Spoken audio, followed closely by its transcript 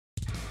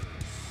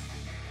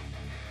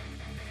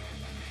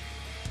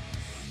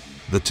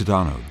The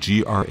Tadano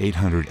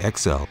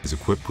GR800XL is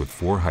equipped with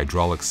 4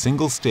 hydraulic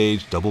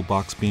single-stage double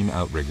box beam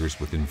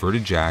outriggers with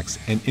inverted jacks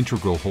and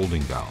integral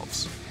holding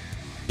valves.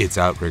 Its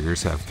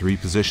outriggers have 3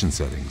 position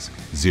settings: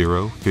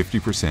 0,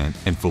 50%,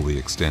 and fully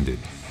extended.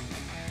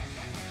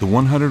 The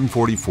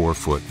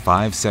 144-foot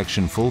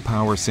 5-section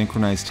full-power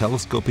synchronized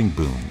telescoping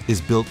boom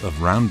is built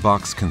of round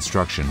box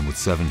construction with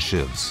 7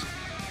 sheaves.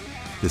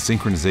 The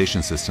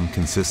synchronization system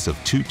consists of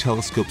 2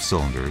 telescope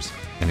cylinders,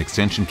 an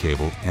extension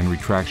cable, and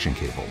retraction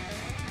cable.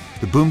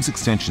 The boom's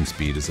extension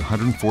speed is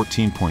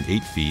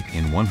 114.8 feet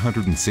in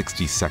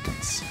 160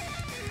 seconds.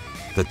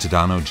 The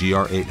Tadano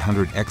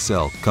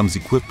GR800XL comes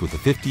equipped with a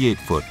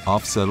 58-foot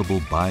offsettable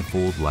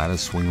bifold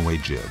lattice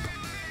swingaway jib.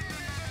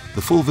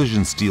 The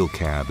full-vision steel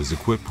cab is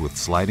equipped with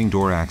sliding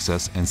door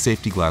access and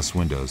safety glass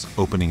windows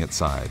opening at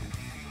side.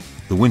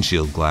 The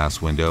windshield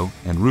glass window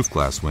and roof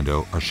glass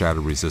window are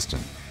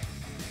shatter-resistant.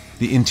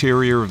 The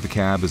interior of the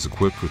cab is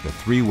equipped with a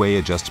 3-way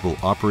adjustable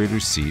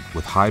operator's seat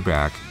with high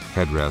back,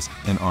 headrest,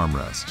 and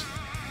armrest.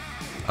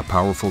 A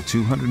powerful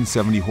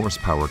 270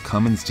 horsepower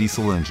Cummins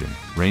diesel engine,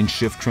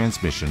 Rangeshift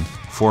transmission,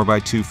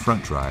 4x2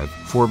 front drive,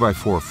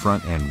 4x4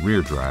 front and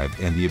rear drive,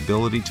 and the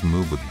ability to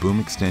move with boom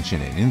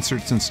extension and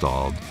inserts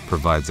installed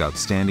provides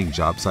outstanding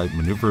job site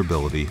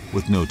maneuverability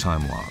with no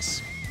time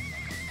loss.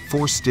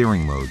 4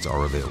 steering modes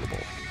are available: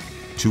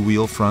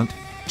 2-wheel front,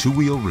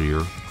 2-wheel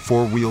rear,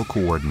 4-wheel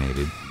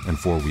coordinated, and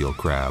 4-wheel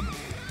crab.